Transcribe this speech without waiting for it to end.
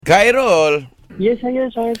Khairul. Ya,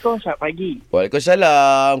 saya. Assalamualaikum. Selamat pagi.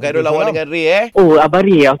 Waalaikumsalam. Khairul lawan dengan Ray Oh, Abang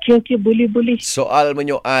Ray. Okey. Boleh. Soal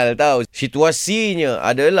menyoal tahu. Situasinya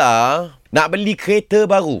adalah nak beli kereta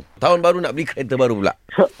baru. Tahun baru nak beli kereta baru pula.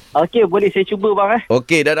 Okey, boleh saya cuba bang.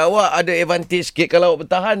 Okey, dan awak ada advantage sikit kalau awak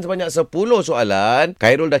bertahan sebanyak 10 soalan.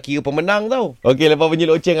 Khairul dah kira pemenang tau. Okey, lepas bunyi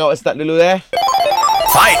loceng awak start dulu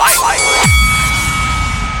Fight!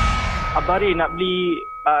 Abang Ray nak beli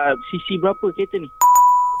CC berapa kereta ni?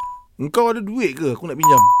 Engkau ada duit ke aku nak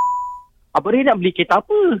pinjam? Abang Ray nak beli kereta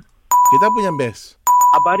apa? Kereta apa yang best?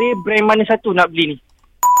 Abang Ray brand mana satu nak beli ni?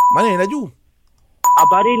 Mana yang laju?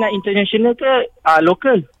 Abang Ray nak international ke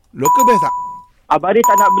local? Local best tak? Abang Ray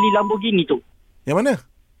tak nak beli Lamborghini tu. Yang mana?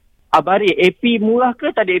 Abang Ray AP murah ke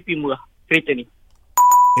tak ada AP murah kereta ni?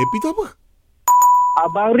 AP tu apa?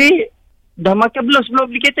 Abang Ray dah makan belum sebelum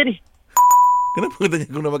beli kereta ni? Kenapa kau tanya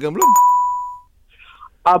aku nak makan belum?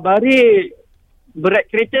 Abang Ray berat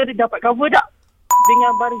kereta dia dapat cover tak?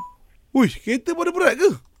 Dengan Abang Ray. Uish, kereta pada berat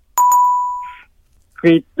ke?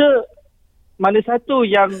 Kereta mana satu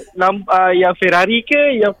yang Ferrari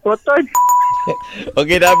ke yang Proton?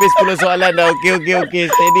 Okey, dah habis 10 soalan dah.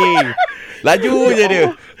 Okey. Steady. Laju je dia.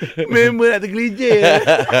 Memang nak tergelincir.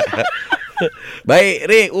 Baik,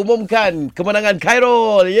 Ray, umumkan kemenangan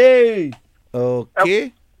Khairul. Yeay.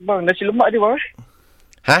 Okey. Bang, nasi lemak dia bang.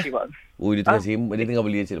 Ha? Okay, bang. Dia tengah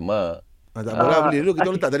beli nasi lemak. Tak apalah, beli dulu. Kita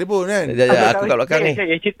letak telefon kan. Sekejap, aku kat belakang ni.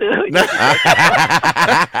 Saya cerita.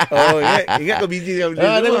 Oh, ingat kau busy dengan beli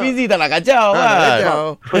dulu. Tengok busy tak nak kacau kan. Kacau.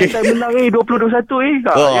 First time menang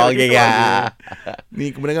 2021 Oh, okey. Ni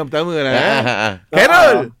kemenangan pertama lah.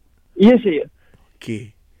 Khairul. Ya, saya.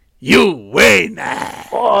 Okay. You win.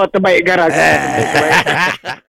 Oh, terbaik garang.